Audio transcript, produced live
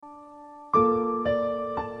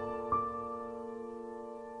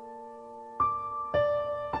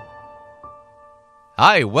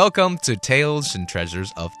Hi, welcome to Tales and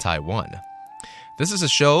Treasures of Taiwan. This is a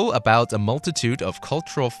show about a multitude of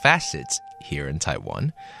cultural facets here in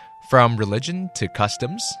Taiwan, from religion to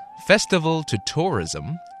customs, festival to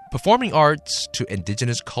tourism, performing arts to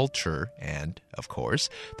indigenous culture, and, of course,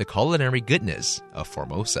 the culinary goodness of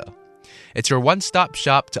Formosa. It's your one-stop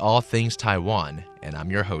shop to all things Taiwan, and I'm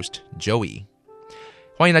your host, Joey.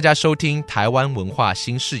 欢迎大家收听台湾文化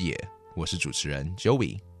新视野，我是主持人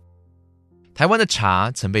Joey。台湾的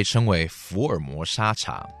茶曾被称为福尔摩沙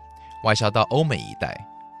茶，外销到欧美一带，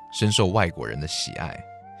深受外国人的喜爱。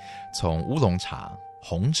从乌龙茶、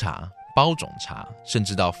红茶、包种茶，甚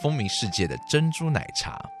至到风靡世界的珍珠奶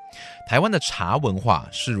茶，台湾的茶文化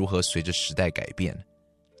是如何随着时代改变。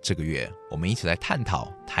这个月，我们一起来探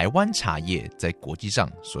讨台湾茶叶在国际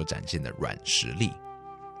上所展现的软实力。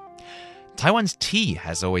Taiwan's tea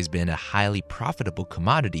has always been a highly profitable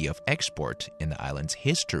commodity of export in the island's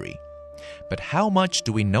history.But how much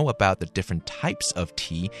do we know about the different types of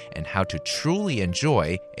tea and how to truly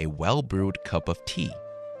enjoy a well-brewed cup of tea?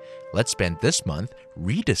 Let's spend this month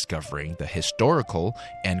rediscovering the historical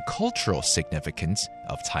and cultural significance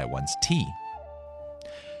of Taiwan's tea.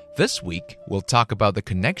 This week, we'll talk about the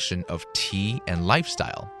connection of tea and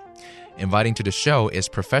lifestyle. Inviting to the show is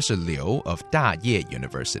Professor Liu of Daye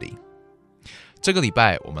University. 这个礼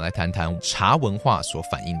拜，我们来谈谈茶文化所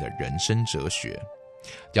反映的人生哲学。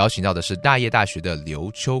邀请到的是大业大学的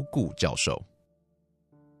刘秋固教授。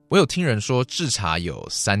我有听人说制茶有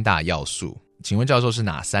3大要素，请问教授是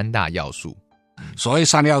哪3大要素？所谓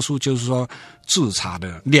3要素就是说制茶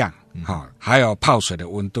的量，还有泡水的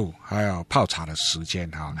温度，还有泡茶的时间。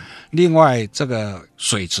另外这个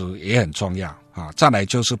水质也很重要，再来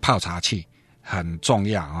就是泡茶器很重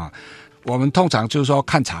要。我们通常就是说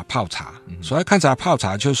看茶泡茶，所谓看茶泡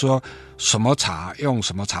茶就是说什么茶用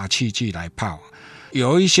什么茶器具来泡。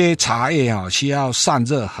有一些茶叶需要散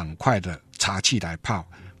热很快的茶器来泡，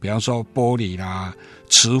比方说玻璃啦、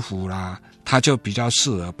瓷壶啦，它就比较适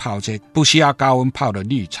合泡这不需要高温泡的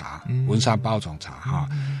绿茶、文山包种茶。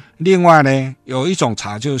另外呢，有一种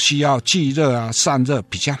茶就需要聚热啊、散热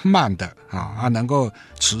比较慢的能够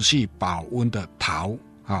持续保温的陶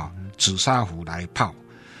紫砂壶来泡。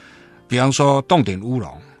比方说洞顶乌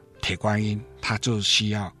龙、铁观音，它就需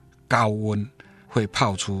要高温会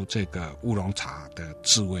泡出这个乌龙茶的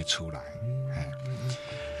滋味出来。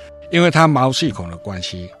因为它毛细孔的关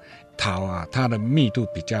系，陶它的密度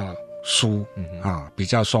比较疏比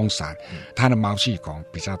较松散，它的毛细孔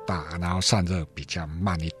比较大，然后散热比较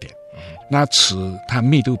慢一点。那瓷它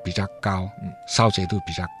密度比较高，烧结度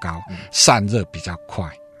比较高，散热比较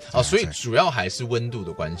快。所以主要还是温度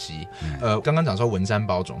的关系。刚刚讲说文山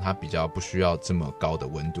包种它比较不需要这么高的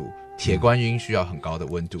温度，铁观音需要很高的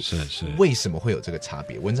温度。是为什么会有这个差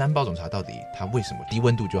别？文山包种茶到底它为什么低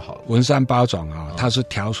温度就好了？文山包种它是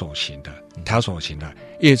条索型的，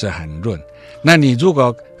叶子很润。那你如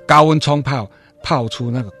果高温冲泡，泡出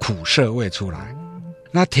那个苦涩味出来。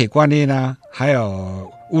那铁观音呢，还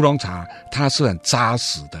有乌龙茶，它是很扎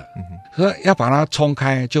实的，所以要把它冲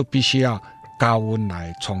开，就必须要高温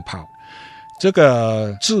来冲泡。这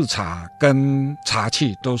个制茶跟茶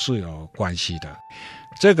器都是有关系的。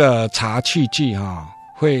这个茶器具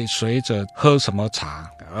会随着喝什么茶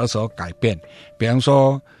而所改变。比方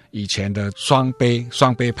说以前的双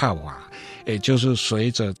杯泡法，也就是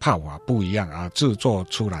随着泡法不一样制作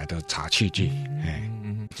出来的茶器具。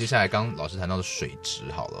接下来刚老师谈到的水质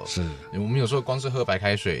好了，是我们有时候光是喝白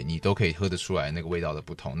开水你都可以喝得出来那个味道的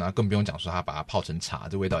不同，那更不用讲说它把它泡成茶，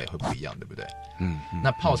这味道也会不一样，对不对？那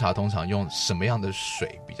泡茶通常用什么样的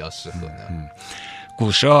水比较适合呢？古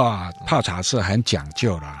时候泡茶是很讲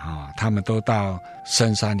究的他们都到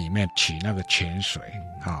深山里面取那个泉水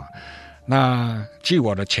那据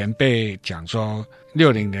我的前辈讲说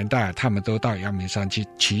，60年代他们都到阳明山去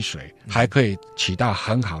取水，还可以取到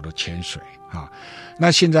很好的泉水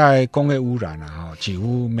那现在工业污染几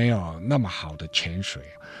乎没有那么好的泉水，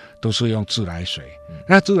都是用自来水。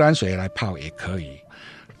那自来水来泡也可以，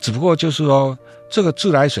只不过就是说这个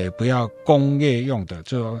自来水不要工业用的，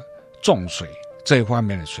就重水这一方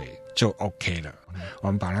面的水就 OK 了。我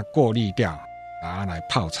们把它过滤掉，然后来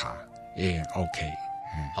泡茶也 OK。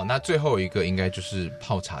好，那最后一个应该就是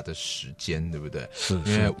泡茶的时间，对不对？是，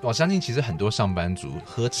因为我相信其实很多上班族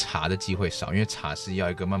喝茶的机会少，因为茶是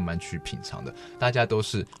要一个慢慢去品尝的，大家都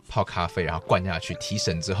是泡咖啡然后灌下去提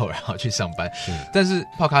神之后然后去上班。但是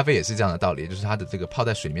泡咖啡也是这样的道理，就是它的这个泡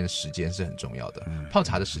在水里面的时间是很重要的。泡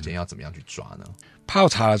茶的时间要怎么样去抓呢？泡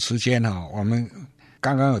茶的时间我们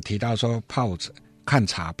刚刚有提到说看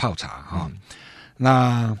茶泡茶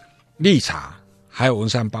那绿茶还有文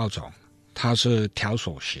山包种它是条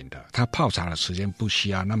索型的，它泡茶的时间不需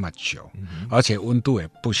要那么久，而且温度也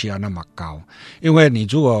不需要那么高。因为你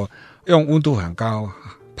如果用温度很高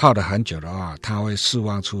泡得很久的话，它会释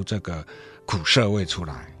放出这个苦涩味出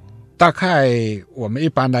来。大概我们一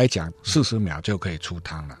般来讲40秒就可以出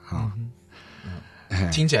汤了啊。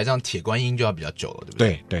听起来这样铁观音就要比较久了，对不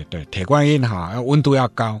对？对对对，铁观音温度要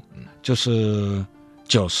高，就是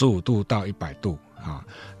95度到100度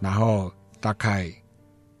然后大概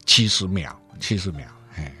70秒。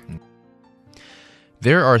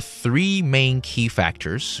There are 3 main key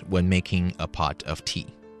factors when making a pot of tea.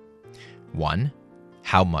 1,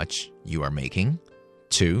 how much you are making.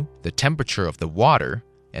 2, the temperature of the water.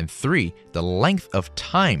 And 3, the length of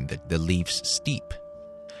time that the leaves steep.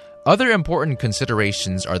 Other important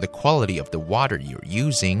considerations are the quality of the water you're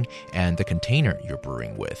using and the container you're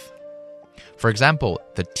brewing with. For example,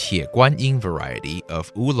 the 铁观音 variety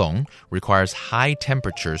of oolong requires high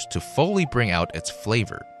temperatures to fully bring out its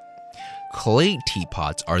flavor. Clay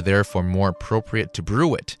teapots are therefore more appropriate to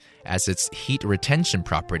brew it, as its heat retention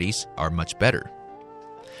properties are much better.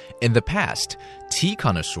 In the past, tea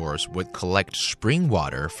connoisseurs would collect spring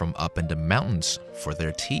water from up in the mountains for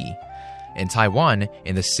their tea. In Taiwan,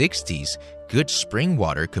 in the 60s, good spring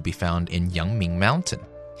water could be found in Yangming Mountain.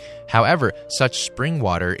 However, such spring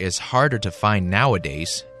water is harder to find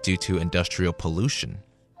nowadays due to industrial pollution.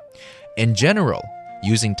 In general,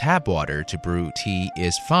 using tap water to brew tea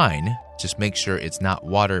is fine, just make sure it's not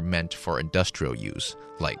water meant for industrial use,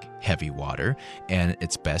 like heavy water, and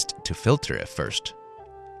it's best to filter it first.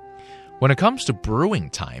 When it comes to brewing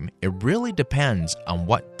time, it really depends on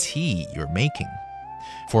what tea you're making.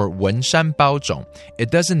 For 文山包种,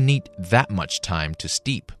 it doesn't need that much time to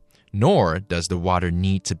steep, nor does the water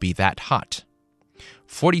need to be that hot.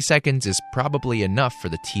 40 seconds is probably enough for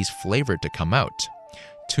the tea's flavor to come out.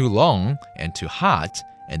 Too long and too hot,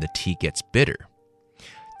 and the tea gets bitter.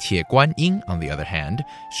 铁观音, on the other hand,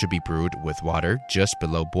 should be brewed with water just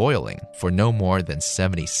below boiling for no more than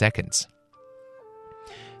 70 seconds.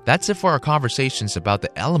 That's it for our conversations about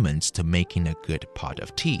the elements to making a good pot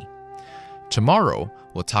of tea. Tomorrow,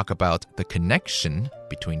 we'll talk about the connection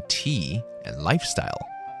between tea and lifestyle.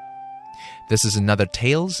 This is another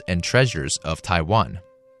Tales and Treasures of Taiwan.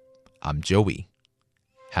 I'm Joey.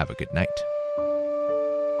 Have a good night.